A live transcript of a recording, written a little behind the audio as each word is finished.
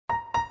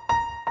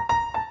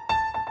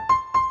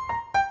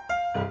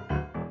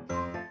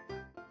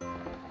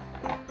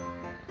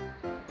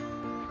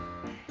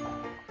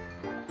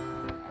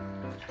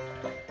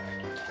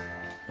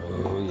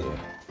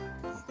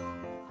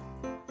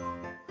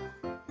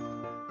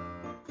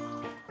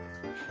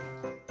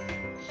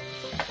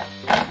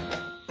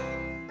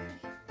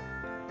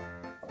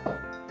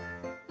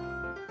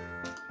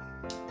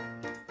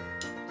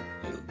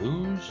Little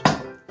booze.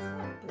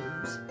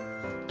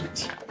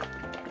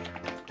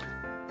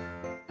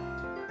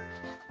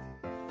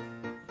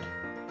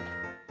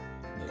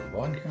 Little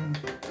vodka.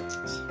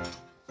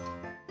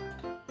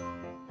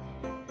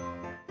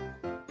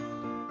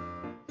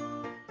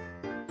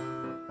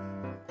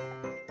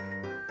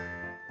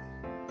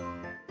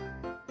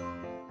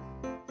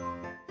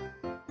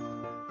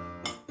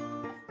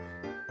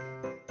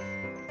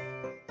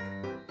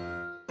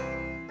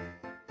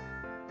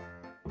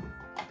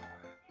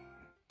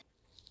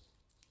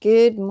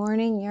 Good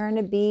morning,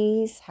 Yarn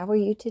Bees. How are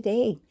you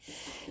today?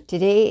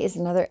 Today is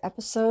another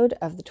episode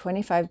of the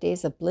 25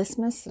 Days of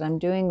Blissmas that I'm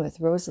doing with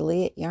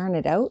Rosalie at Yarn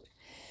It Out.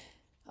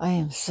 I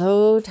am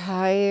so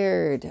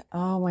tired.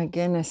 Oh my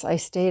goodness. I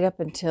stayed up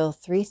until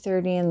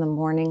 3:30 in the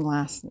morning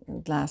last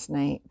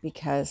night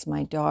because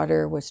my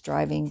daughter was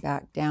driving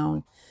back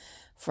down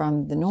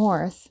from the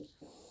north,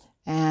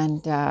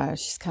 and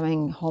she's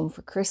coming home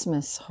for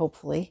Christmas,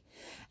 hopefully,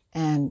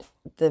 and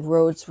the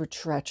roads were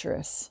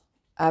treacherous.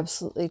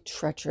 Absolutely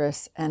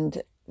treacherous,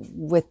 and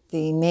with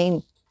the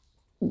main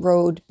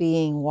road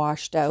being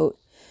washed out,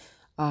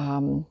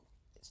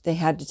 they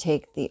had to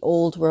take the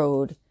old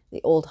road,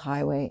 the old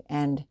highway,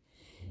 and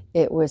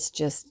it was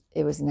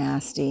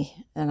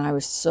nasty, and I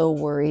was so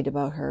worried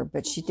about her,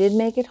 but she did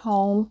make it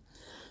home.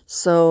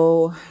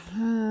 So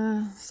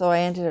I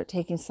ended up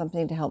taking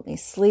something to help me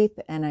sleep,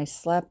 and I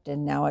slept,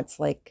 and now it's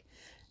like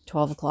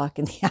 12 o'clock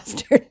in the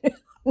afternoon.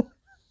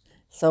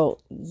 So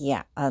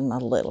yeah, I'm a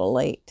little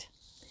late.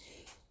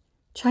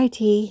 Chai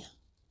tea.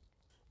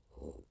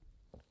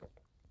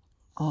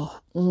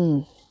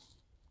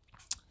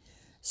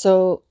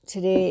 So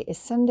today is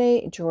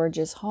Sunday. George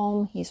is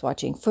home. He's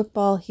watching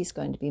football. He's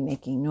going to be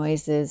making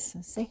noises.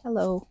 Say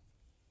hello.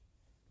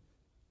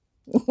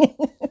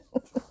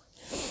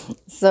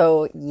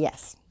 So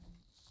yes.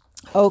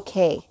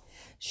 Okay.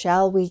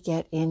 Shall we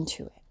get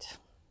into it?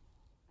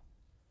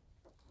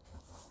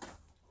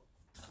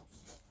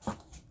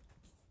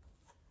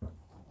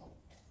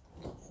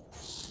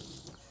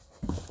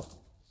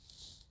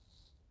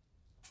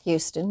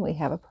 Houston, we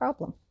have a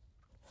problem.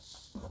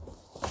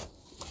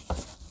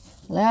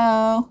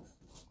 Hello?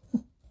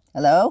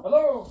 Hello?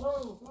 Hello,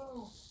 hello,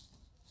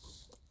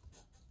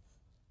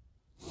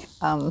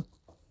 hello.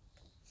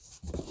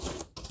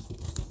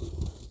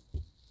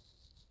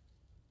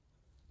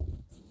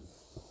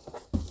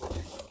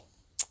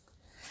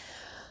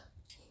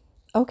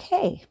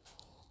 Okay.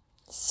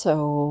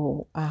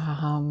 So,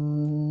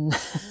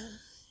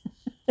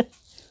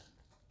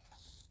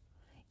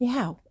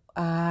 yeah,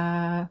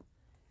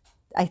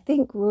 I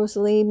think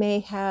Rosalie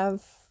may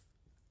have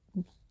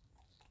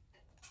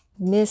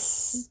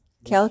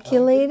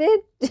miscalculated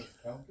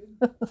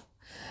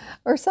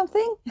or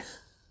something.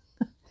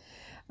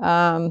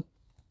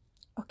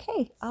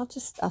 Okay, I'll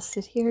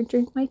sit here and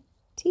drink my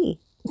tea.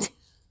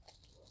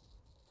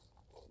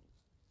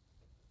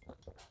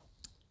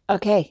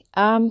 Okay,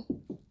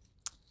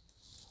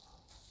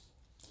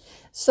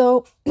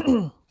 so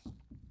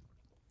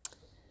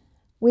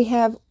we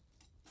have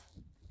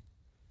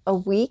a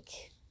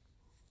week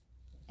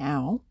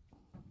now,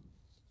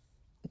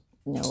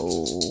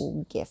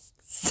 no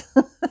gifts.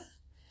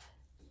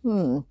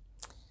 All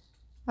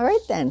right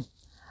then.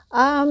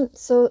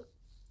 So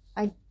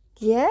I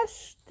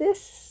guess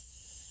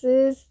this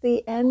is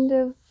the end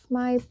of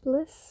my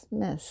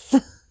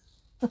Blissmas.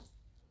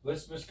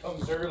 Blissmas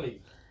comes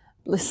early.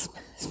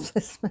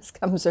 Blissmas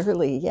comes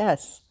early,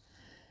 yes.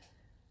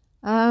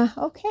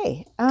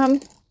 Okay.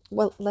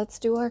 Well, let's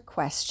do our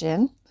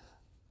question.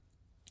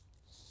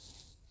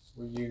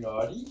 Were you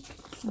naughty?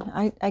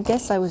 I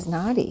guess I was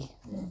naughty.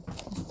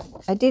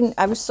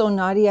 I was so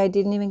naughty I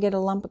didn't even get a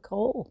lump of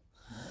coal.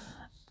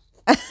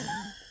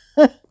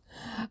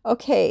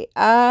 Okay.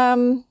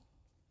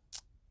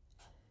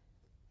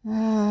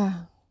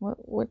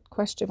 What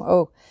question?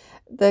 Oh,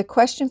 the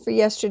question for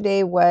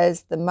yesterday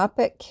was the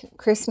Muppet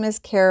Christmas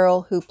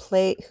Carol who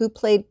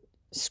played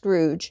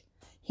Scrooge.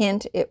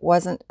 Hint, it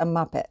wasn't a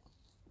Muppet.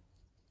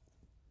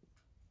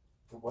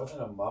 It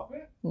wasn't a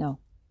Muppet? No.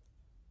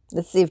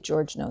 Let's see if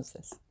George knows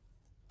this.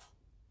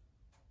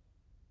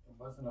 It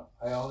wasn't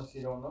I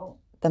honestly don't know.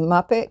 The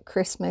Muppet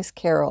Christmas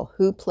Carol,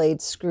 who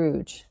played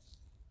Scrooge?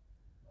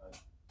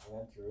 The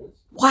answer is?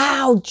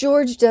 Wow,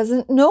 George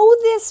doesn't know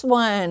this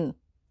one.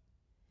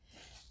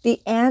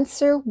 The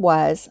answer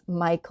was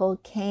Michael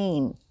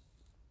Caine.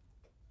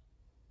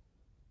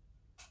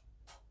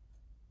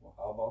 Well,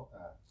 how about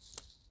that?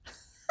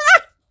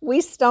 We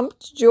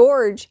stumped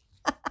George.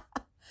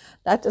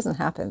 That doesn't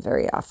happen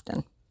very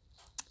often.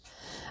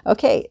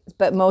 Okay,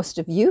 but most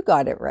of you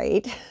got it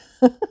right.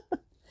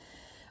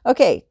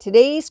 Okay,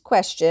 today's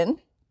question.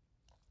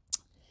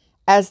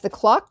 As the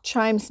clock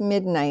chimes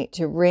midnight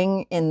to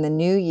ring in the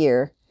new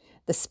year,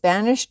 the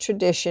Spanish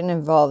tradition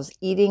involves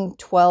eating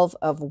 12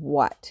 of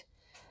what?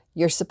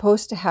 You're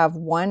supposed to have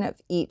one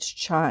of each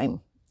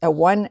chime,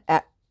 one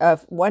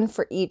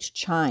for each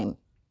chime.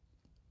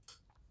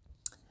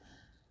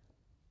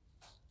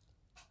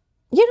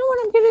 You know what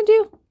I'm going to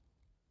do?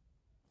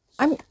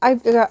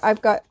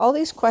 I've got all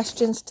these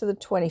questions to the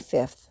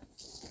 25th,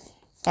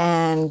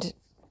 and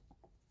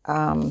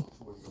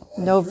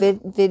no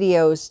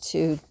videos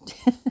to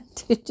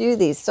to do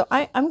these. So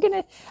I'm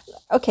gonna.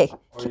 Okay.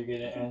 Or are you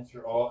gonna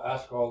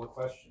ask all the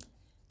questions?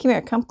 Come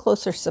here. Come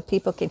closer so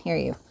people can hear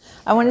you.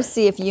 I want to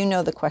see if you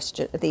know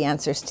the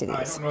answers to these.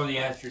 I don't know the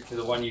answer to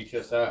the one you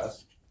just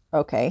asked.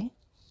 Okay.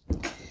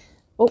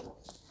 Oh.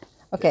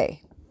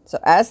 Okay. So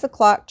as the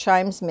clock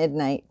chimes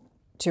midnight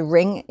to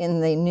ring in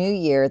the new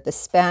year, a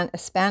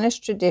Spanish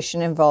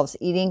tradition involves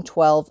eating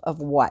 12 of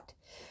what?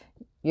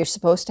 You're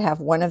supposed to have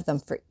one of them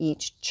for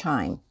each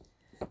chime.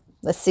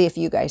 Let's see if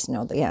you guys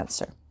know the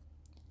answer.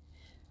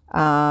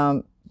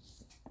 I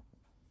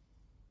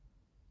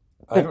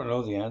don't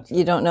know the answer.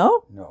 You don't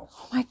know? No.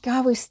 Oh my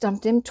God, we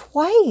stumped him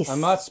twice.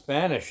 I'm not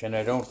Spanish and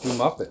I don't do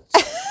Muppets.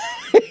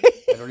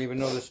 I don't even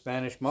know the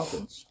Spanish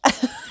Muppets.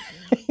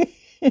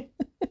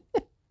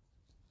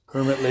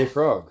 Kermit Le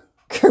Frog.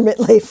 Kermit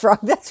Le Frog,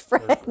 that's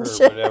French.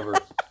 Or whatever,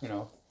 you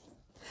know.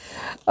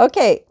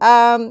 Okay,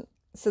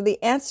 so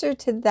the answer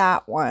to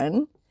that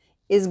one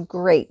is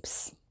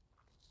grapes.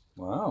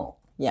 Wow.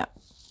 Yeah.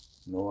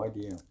 No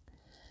idea.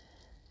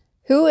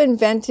 Who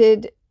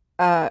invented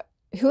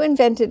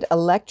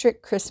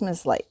electric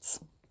Christmas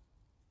lights?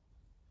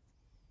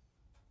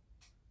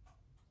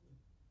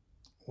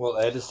 Well,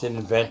 Edison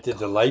invented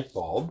the light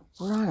bulb.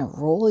 We're on a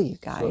roll, you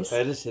guys. So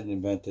Edison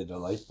invented a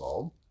light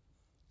bulb.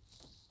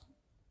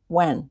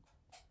 When?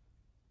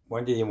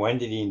 When did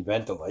he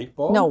invent the light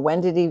bulb? No,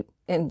 when did he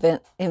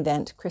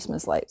invent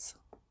Christmas lights?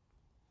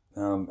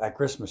 At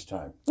Christmas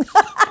time.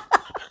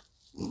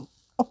 Oh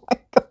my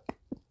God.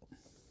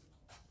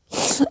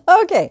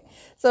 Okay,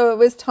 so it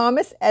was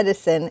Thomas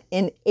Edison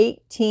in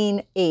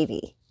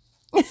 1880.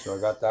 So I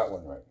got that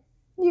one right.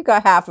 You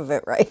got half of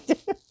it right.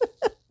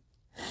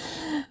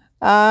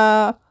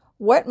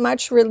 What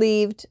much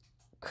relieved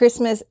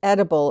Christmas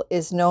edible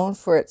is known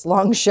for its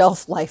long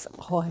shelf life?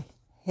 Oh, I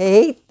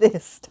hate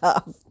this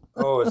stuff.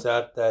 Oh, is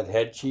that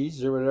head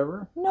cheese or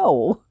whatever?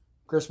 No.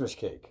 Christmas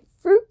cake.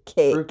 Fruit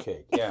cake. Fruit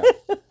cake, yeah.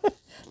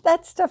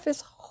 That stuff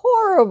is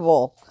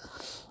horrible.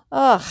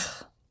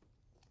 Ugh.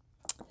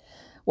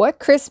 What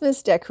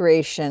Christmas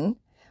decoration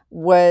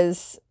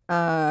was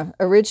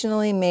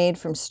originally made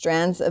from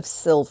strands of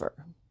silver?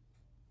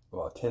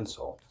 Well,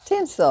 tinsel.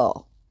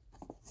 Tinsel.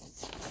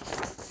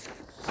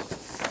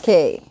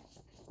 Okay.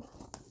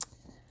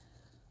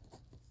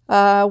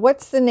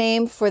 What's the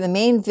name for the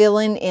main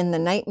villain in The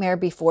Nightmare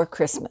Before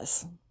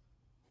Christmas?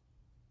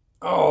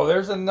 Oh,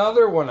 there's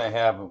another one I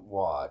haven't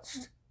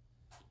watched.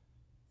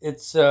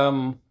 It's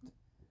like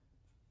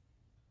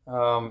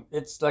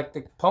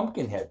the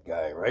Pumpkinhead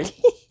guy, right?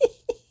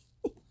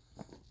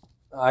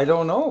 I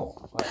don't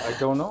know. I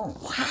don't know.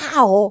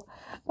 Wow.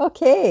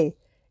 Okay.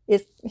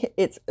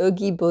 It's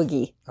Oogie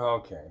Boogie.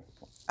 Okay.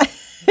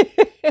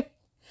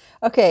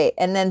 Okay,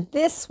 and then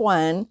this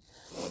one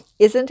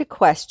isn't a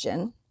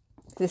question.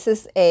 This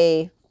is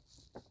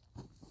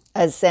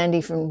as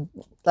Sandy from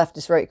Left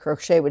is Right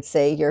Crochet would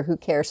say, your Who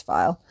Cares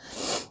file.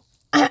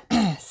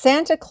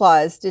 Santa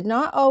Claus did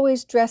not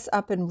always dress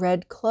up in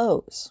red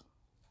clothes.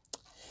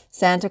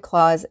 Santa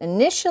Claus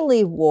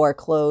initially wore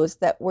clothes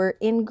that were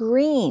in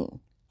green,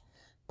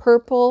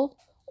 purple,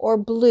 or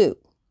blue.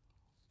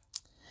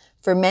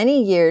 For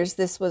many years,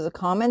 this was a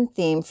common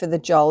theme for the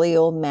jolly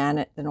old man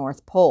at the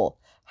North Pole.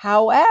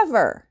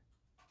 However,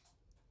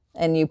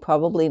 and you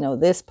probably know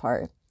this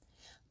part,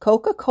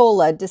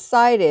 Coca-Cola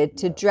decided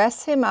to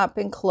dress him up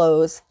in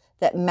clothes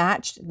that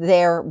matched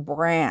their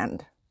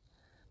brand.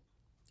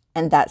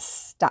 And that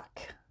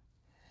stuck.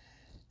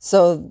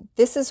 So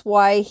this is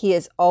why he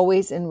is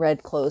always in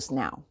red clothes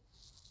now.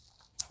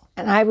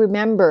 And I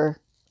remember,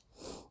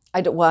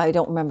 I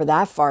don't remember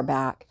that far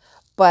back,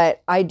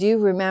 but I do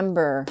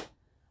remember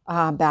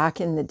back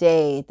in the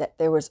day that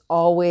there was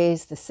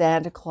always the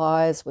Santa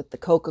Claus with the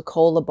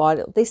Coca-Cola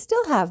bottle. They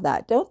still have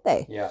that, don't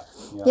they? Yeah.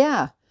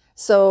 Yeah.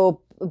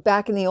 So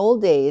back in the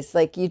old days,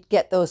 like you'd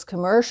get those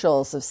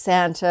commercials of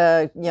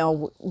Santa,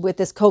 with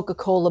this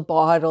Coca-Cola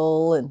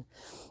bottle,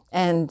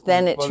 and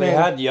then it. Well, they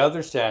had the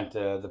other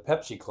Santa, the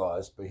Pepsi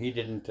Claus, but he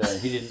didn't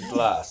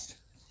last.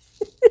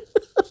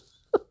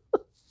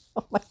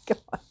 Oh my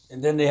God.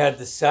 And then they had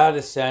the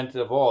saddest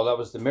Santa of all. That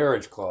was the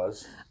Marriage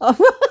Claus.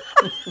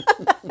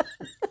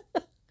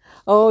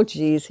 Oh,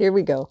 geez, here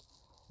we go.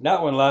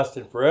 That one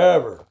lasted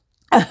forever.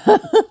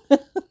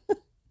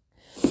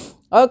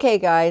 Okay,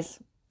 guys.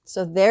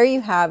 So there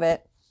you have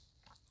it.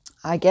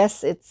 I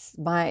guess it's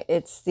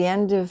the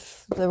end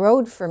of the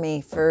road for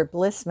me for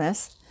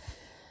Blissmas.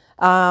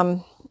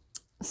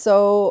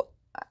 So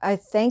I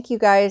thank you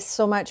guys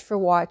so much for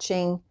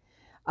watching.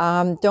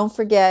 Don't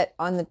forget,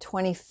 on the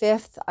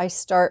 25th, I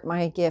start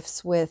my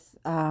gifts with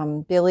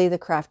Billy the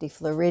Crafty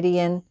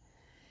Floridian.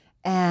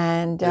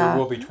 And there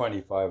will be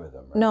 25 of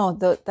them, right? No,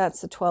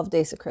 that's the 12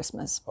 days of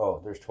Christmas. Oh,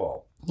 there's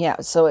 12.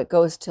 Yeah, so it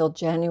goes till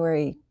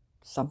January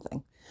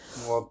something.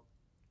 Well,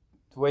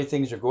 the way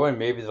things are going,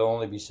 maybe there'll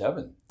only be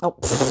 7. Oh.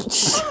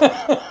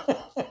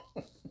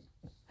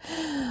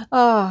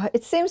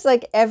 It seems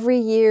like every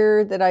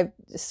year that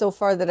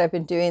I've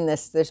been doing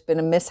this, there's been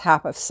a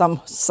mishap of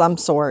some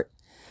sort.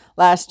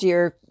 Last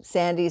year,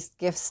 Sandy's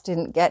gifts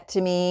didn't get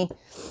to me,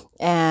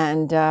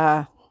 and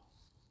I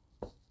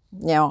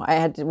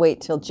had to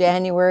wait till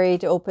January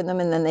to open them,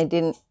 and then they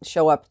didn't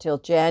show up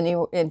till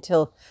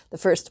until the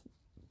first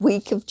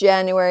week of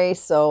January.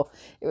 So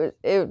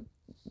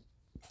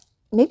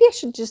maybe I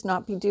should just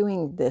not be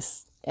doing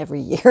this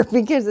every year,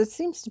 because it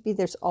seems to be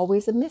there's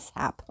always a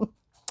mishap.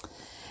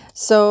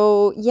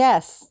 So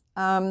yes,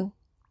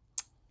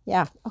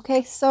 yeah.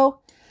 Okay, so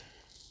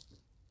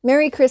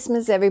Merry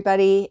Christmas,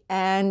 everybody,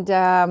 and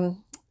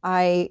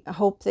I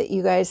hope that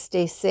you guys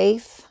stay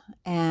safe,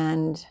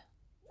 and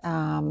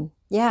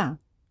yeah,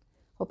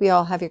 hope you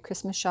all have your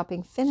Christmas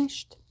shopping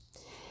finished,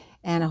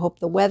 and I hope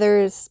the weather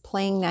is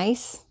playing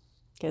nice,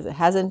 because it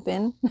hasn't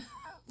been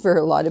for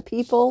a lot of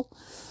people.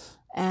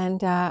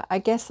 And I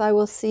guess I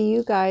will see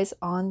you guys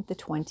on the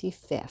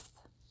 25th.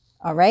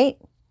 All right,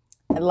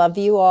 I love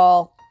you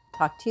all.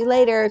 Talk to you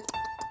later.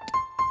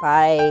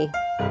 Bye.